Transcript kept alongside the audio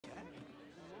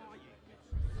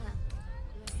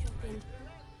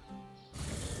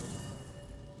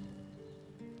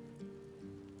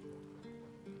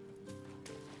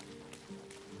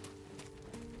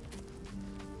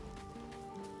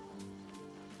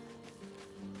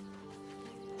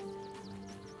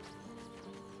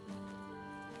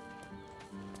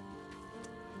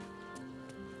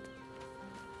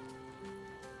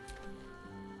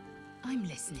I'm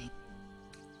listening.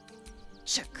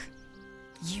 Shook.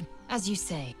 As you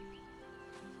say.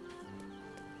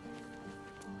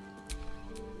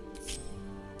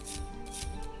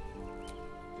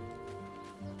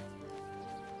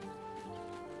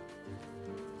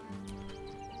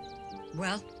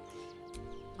 Well,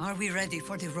 are we ready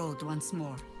for the road once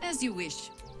more? As you wish.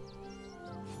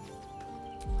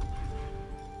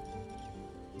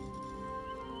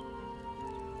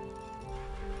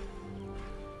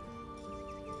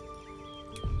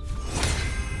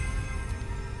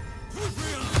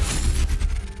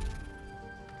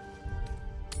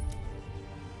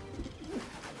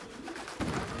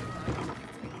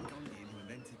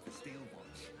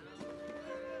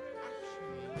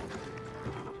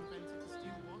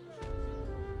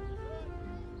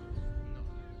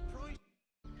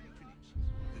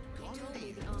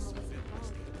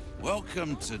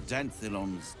 Welcome to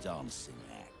Danthilon's dancing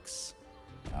axe.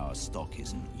 Our stock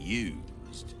isn't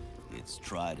used. It's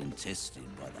tried and tested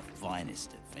by the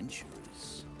finest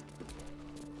adventurers.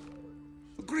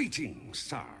 Greetings,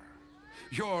 sir.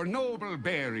 Your noble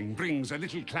bearing brings a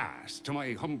little class to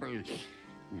my humble...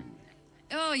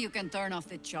 Oh, you can turn off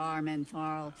the charm,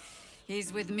 Entharl.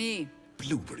 He's with me.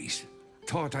 Blueberries.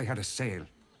 Thought I had a sale.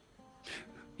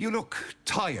 You look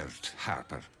tired,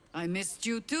 Harper. I missed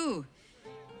you too.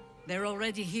 They're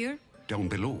already here? Down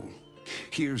below.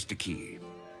 Here's the key.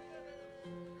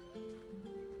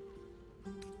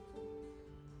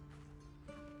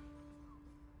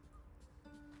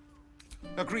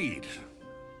 Agreed.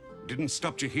 Didn't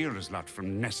stop Jaheira's lot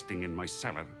from nesting in my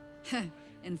cellar.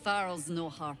 Entharl's no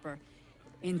harper,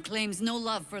 and claims no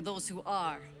love for those who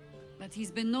are. But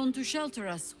he's been known to shelter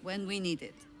us when we need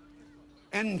it.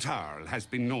 Entharl has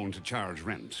been known to charge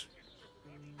rent.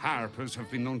 Harpers have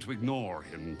been known to ignore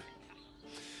him.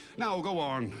 Now go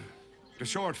on. The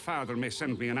short father may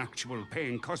send me an actual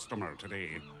paying customer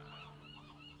today.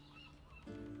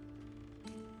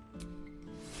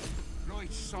 Right,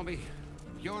 Sommy.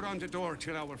 You're on the door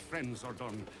till our friends are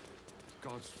done.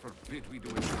 God forbid we do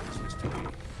any business today.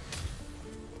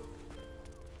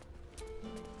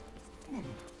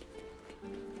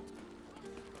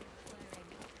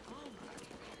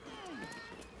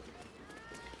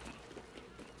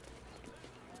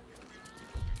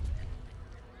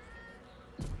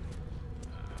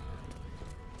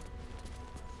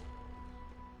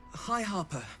 Hi,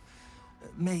 Harper.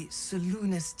 May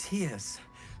Seluna's tears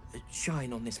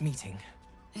shine on this meeting.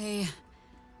 A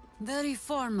very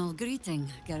formal greeting,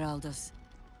 Geraldus.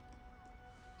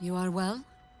 You are well?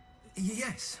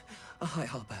 Yes. Hi,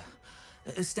 Harper.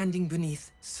 Standing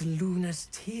beneath Seluna's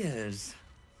tears.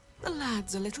 The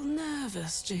lad's a little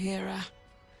nervous, Jaheira.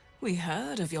 We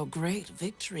heard of your great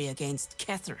victory against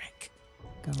Ketheric.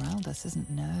 Geraldus isn't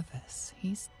nervous.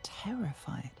 He's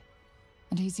terrified.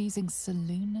 And he's using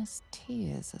Seluna's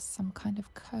tears as some kind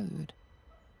of code.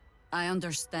 I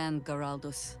understand,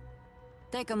 Geraldus.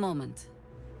 Take a moment.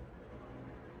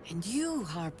 And you,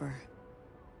 Harper.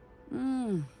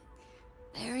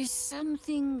 There is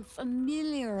something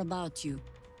familiar about you.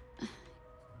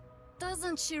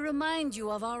 Doesn't she remind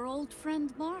you of our old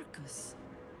friend Marcus?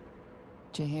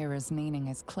 Jaheira's meaning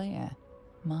is clear.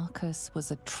 Marcus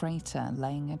was a traitor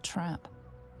laying a trap.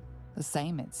 The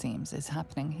same, it seems, is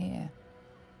happening here.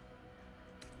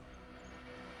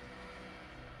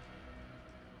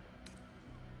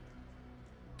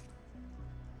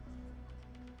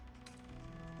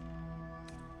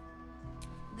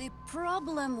 The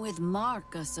problem with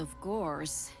Marcus, of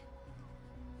course...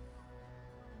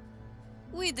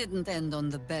 We didn't end on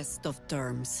the best of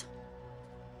terms.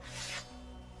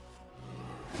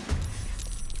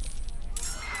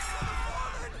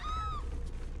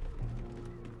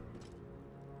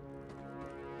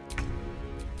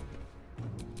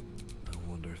 I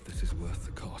wonder if this is worth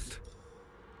the cost.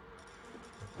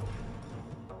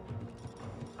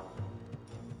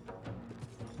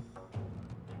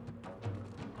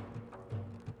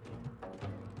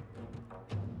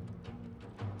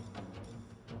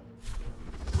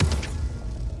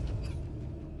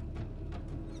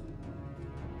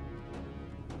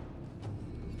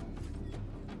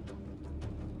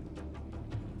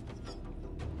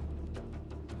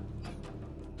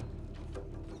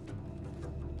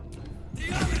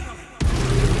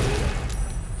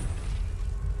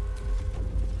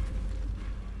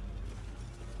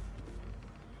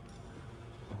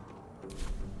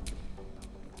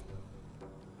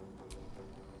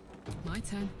 My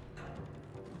turn.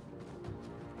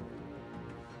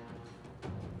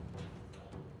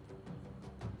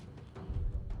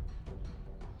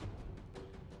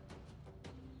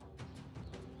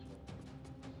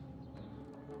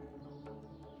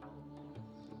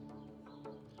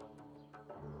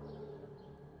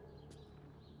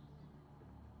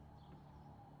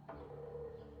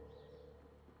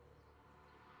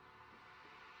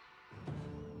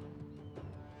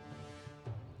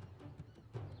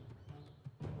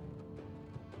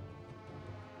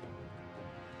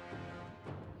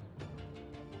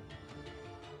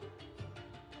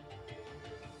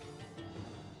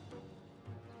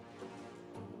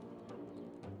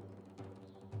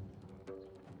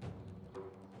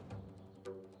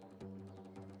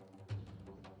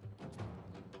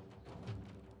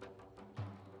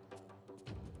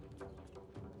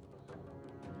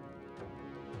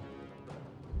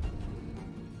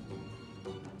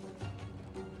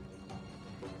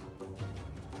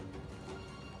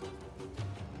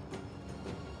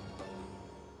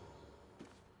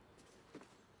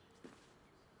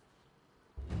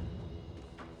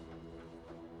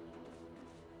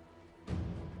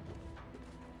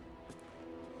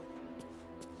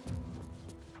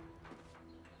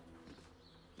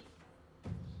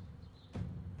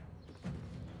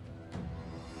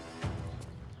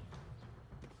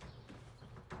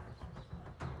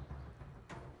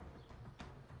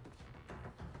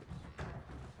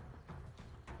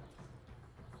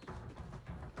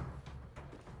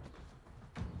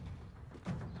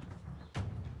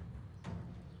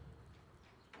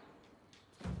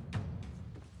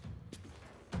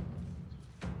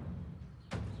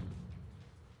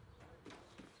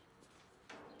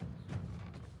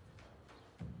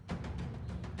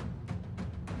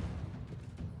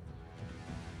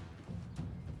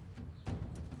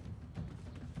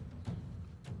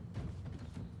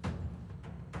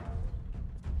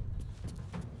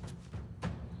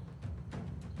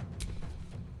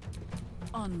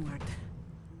 Onward.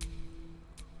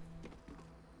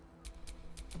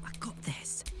 I got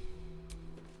this.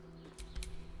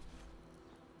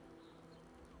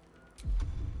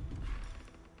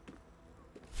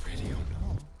 Ready or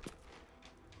not.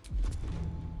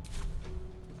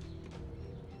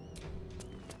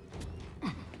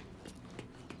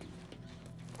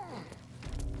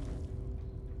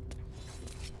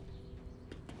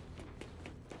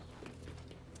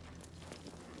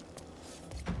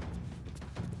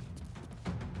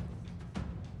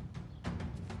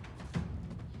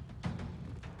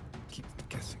 Keep them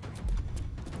guessing.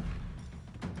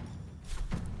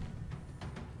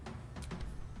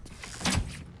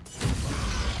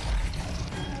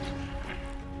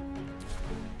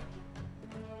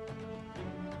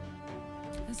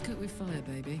 Let's cook with fire,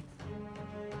 baby.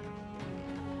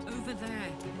 Over there.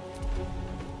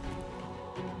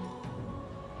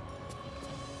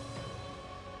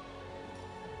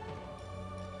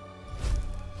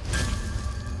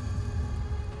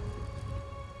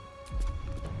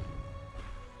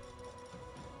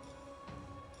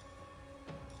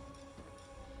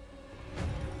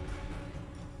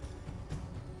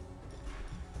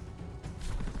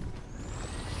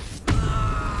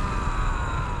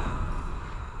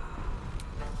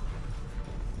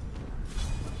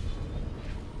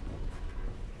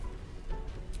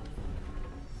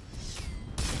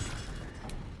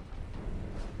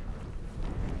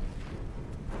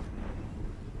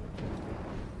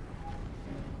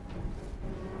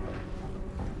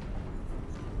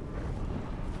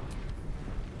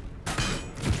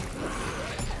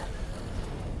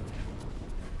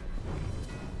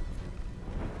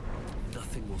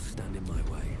 Nothing will stand in my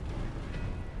way.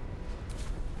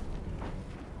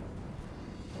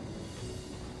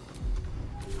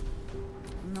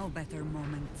 No better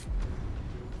moment.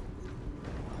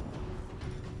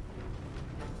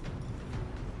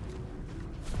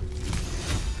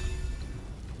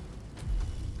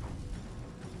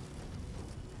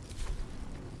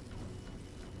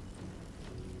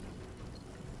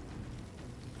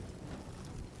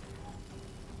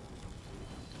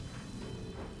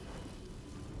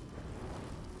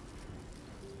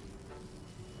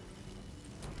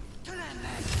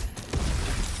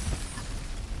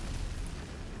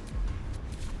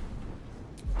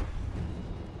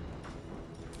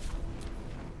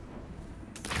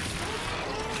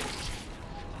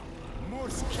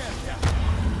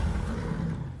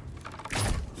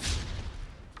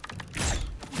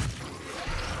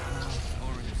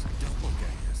 Orin's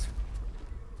doppelgangers.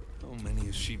 How many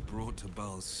has she brought to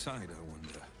Baal's side, I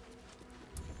wonder?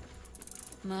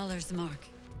 Mahler's mark.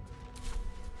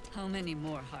 How many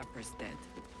more Harper's dead?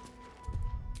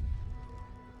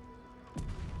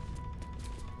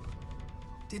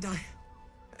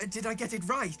 Did I get it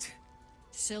right?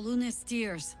 Shaluna's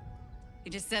tears.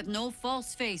 It is said no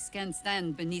false face can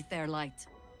stand beneath their light.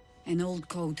 An old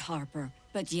code, Harper.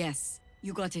 But yes,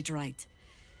 you got it right.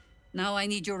 Now I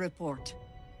need your report.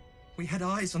 We had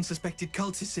eyes on suspected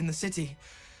cultists in the city,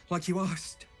 like you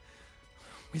asked.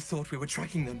 We thought we were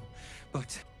tracking them,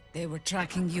 but... They were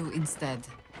tracking you instead.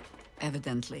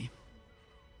 Evidently.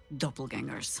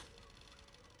 Doppelgangers.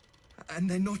 And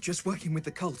they're not just working with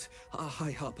the cult,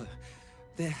 High Harper.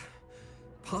 They're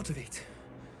part of it.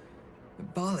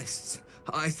 Baalists,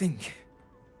 I think.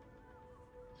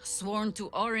 Sworn to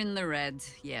Orin the Red,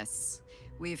 yes.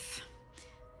 We've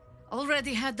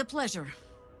already had the pleasure.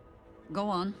 Go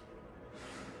on.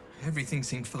 Everything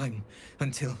seemed fine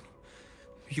until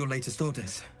your latest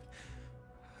orders.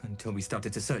 Until we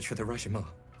started to search for the Rashomar.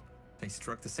 They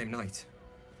struck the same night.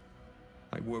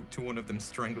 I woke to one of them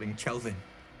strangling Chelvin,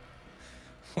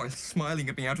 while smiling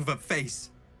at me out of her face.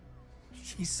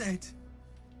 She said...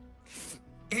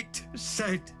 It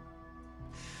said...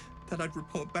 that I'd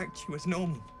report back to you as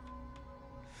normal.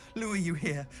 Lure you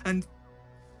here, and...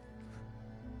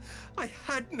 I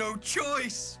had no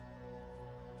choice!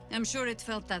 I'm sure it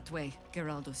felt that way,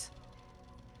 Geraldus.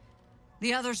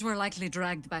 The others were likely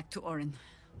dragged back to Orin.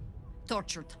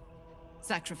 Tortured.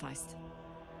 Sacrificed.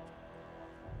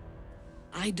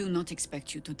 I do not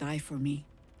expect you to die for me.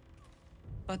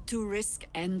 But to risk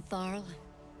Entharl,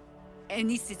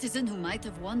 any citizen who might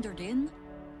have wandered in,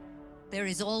 there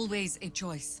is always a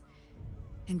choice.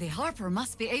 And the Harper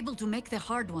must be able to make the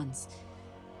hard ones.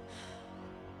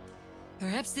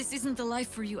 Perhaps this isn't the life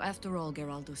for you after all,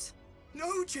 Geraldus. No,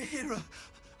 Jaheira!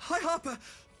 High Harper,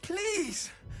 please!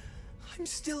 I'm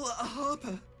still a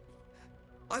Harper.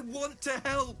 I want to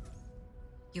help!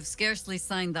 You've scarcely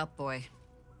signed up, boy.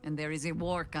 And there is a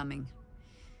war coming.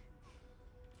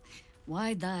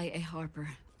 Why die a Harper,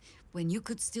 when you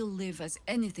could still live as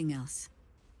anything else?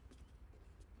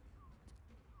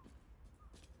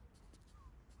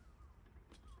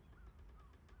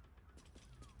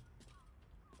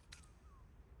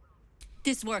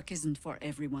 This work isn't for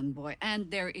everyone, boy, and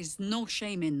there is no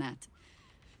shame in that.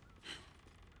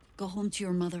 Go home to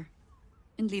your mother,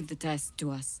 and leave the task to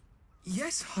us.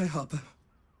 Yes, High Harper.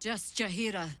 Just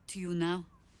Jahira to you now.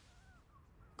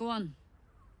 Go on.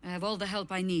 I have all the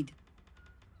help I need.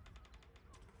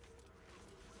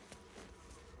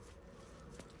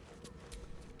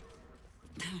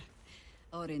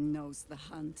 Orin knows the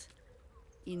hunt.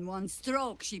 In one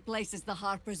stroke, she places the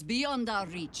Harpers beyond our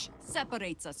reach,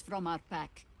 separates us from our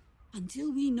pack.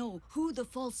 Until we know who the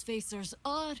false facers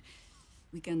are,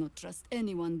 we cannot trust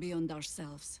anyone beyond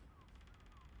ourselves.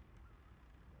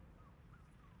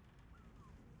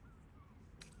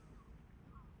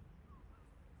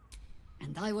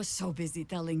 And I was so busy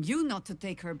telling you not to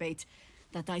take her bait,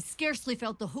 that I scarcely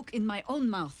felt the hook in my own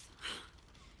mouth.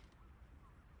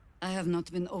 I have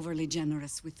not been overly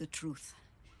generous with the truth.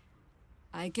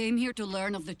 I came here to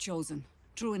learn of the Chosen,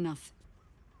 true enough.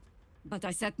 But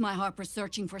I set my Harper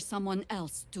searching for someone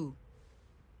else, too.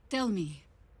 Tell me,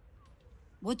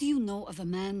 what do you know of a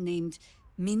man named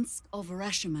Minsk of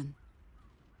Rashomon?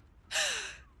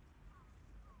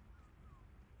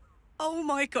 Oh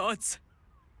my gods!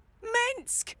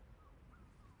 Minsk!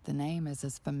 The name is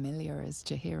as familiar as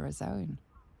Jahira's own.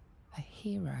 A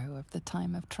hero of the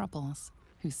time of troubles,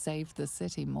 who saved the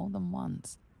city more than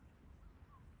once.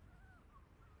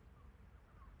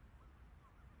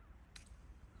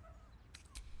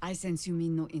 I sense you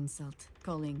mean no insult,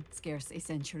 calling scarce a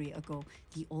century ago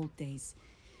the old days.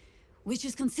 Which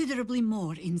is considerably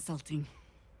more insulting.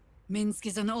 Minsk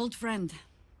is an old friend.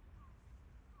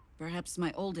 Perhaps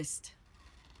my oldest.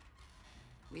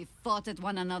 We've fought at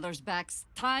one another's backs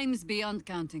times beyond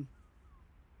counting.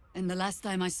 And the last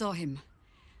time I saw him,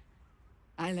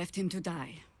 I left him to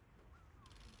die.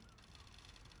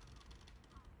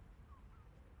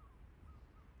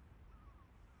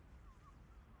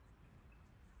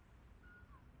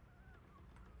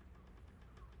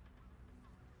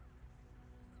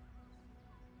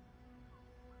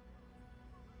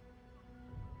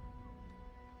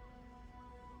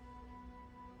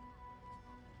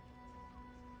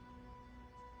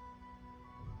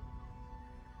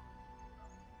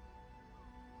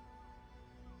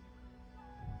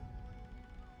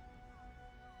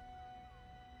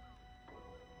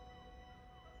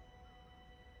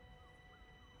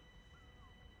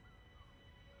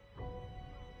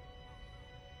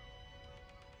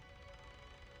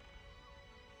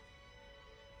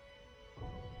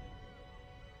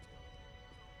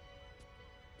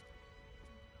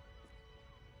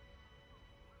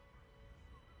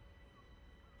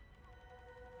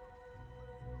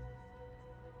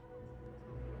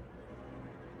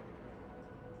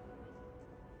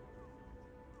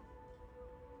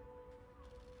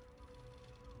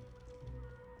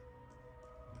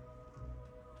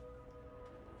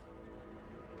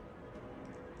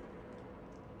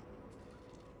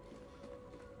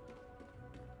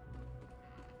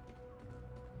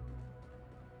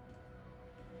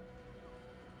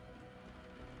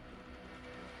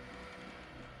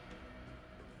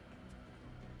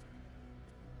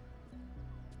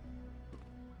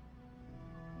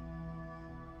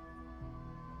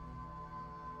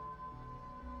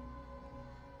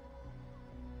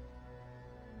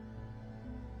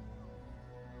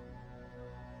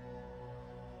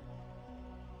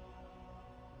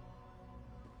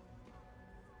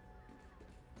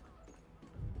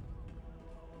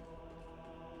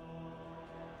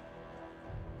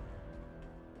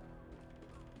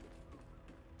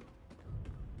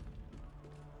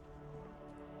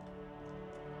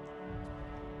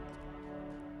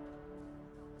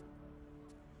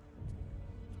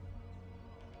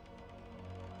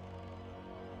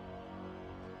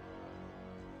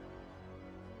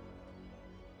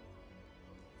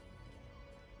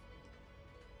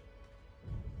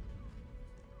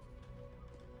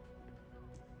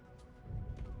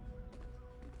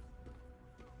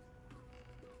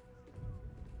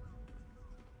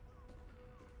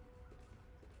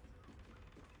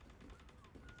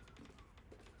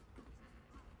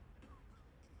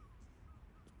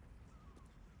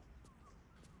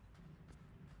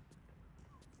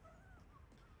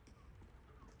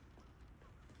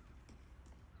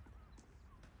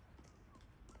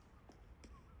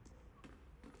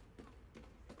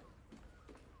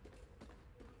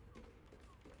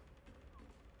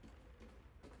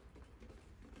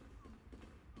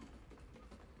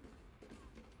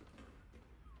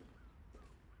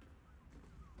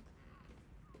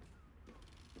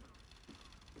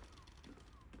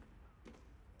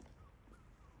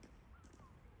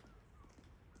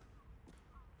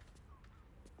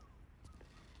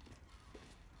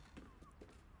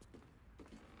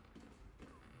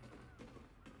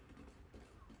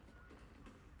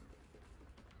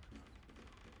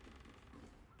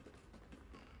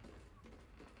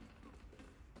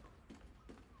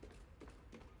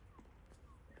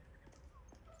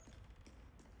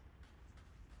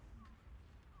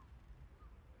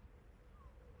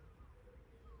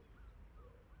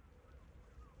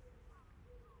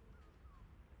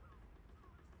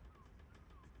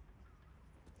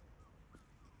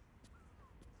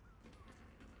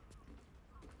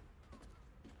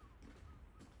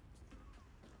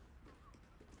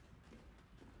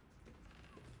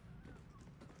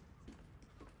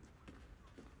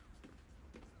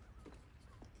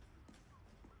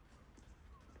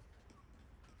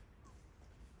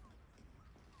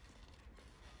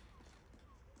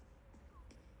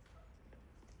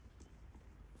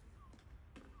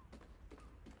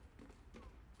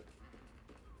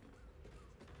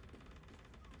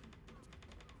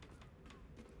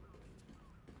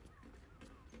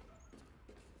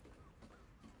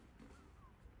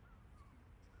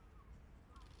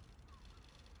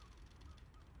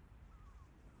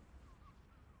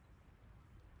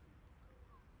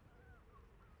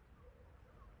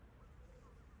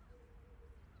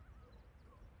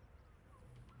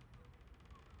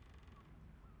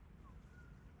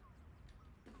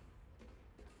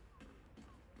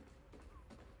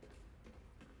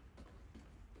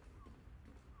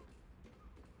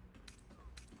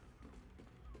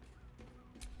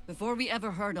 Before we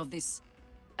ever heard of this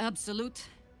Absolute,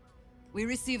 we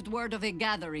received word of a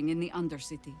gathering in the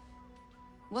Undercity.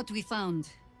 What we found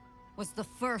was the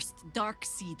first dark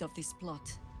seed of this plot.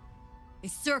 A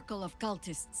circle of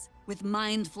cultists with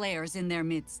mind flayers in their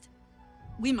midst.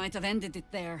 We might have ended it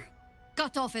there,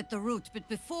 cut off at the root, but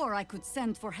before I could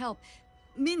send for help,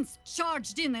 Minsk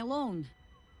charged in alone.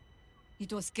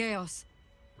 It was chaos.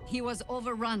 He was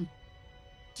overrun,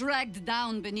 dragged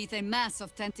down beneath a mass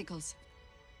of tentacles.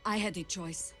 I had a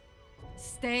choice.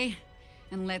 Stay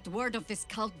and let word of this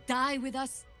cult die with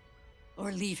us,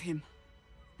 or leave him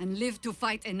and live to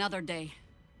fight another day.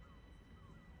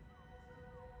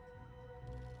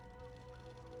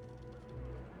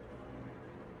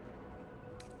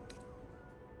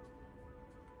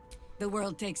 The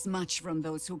world takes much from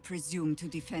those who presume to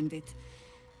defend it.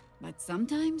 But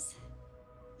sometimes,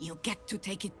 you get to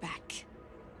take it back.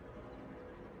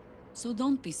 So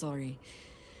don't be sorry,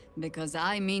 because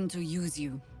I mean to use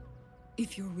you,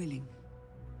 if you're willing.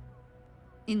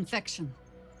 Infection,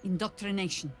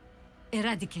 indoctrination,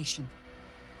 eradication.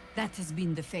 That has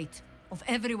been the fate of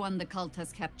everyone the cult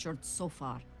has captured so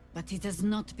far, but it has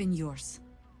not been yours.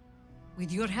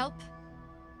 With your help,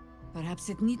 perhaps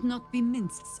it need not be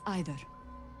Minsk's either.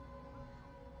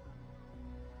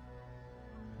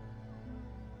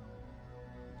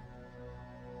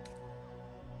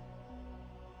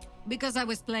 Because I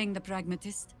was playing the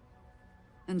pragmatist,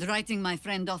 and writing my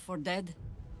friend off for dead,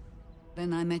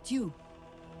 then I met you.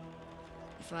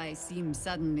 If I seem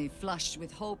suddenly flushed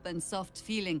with hope and soft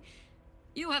feeling,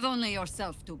 you have only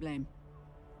yourself to blame.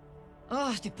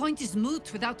 Oh, the point is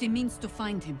moot without the means to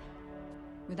find him.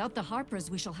 Without the Harpers,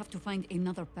 we shall have to find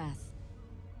another path.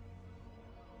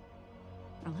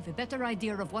 I'll have a better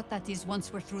idea of what that is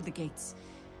once we're through the gates.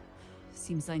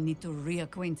 Seems I need to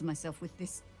reacquaint myself with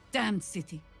this damned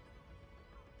city.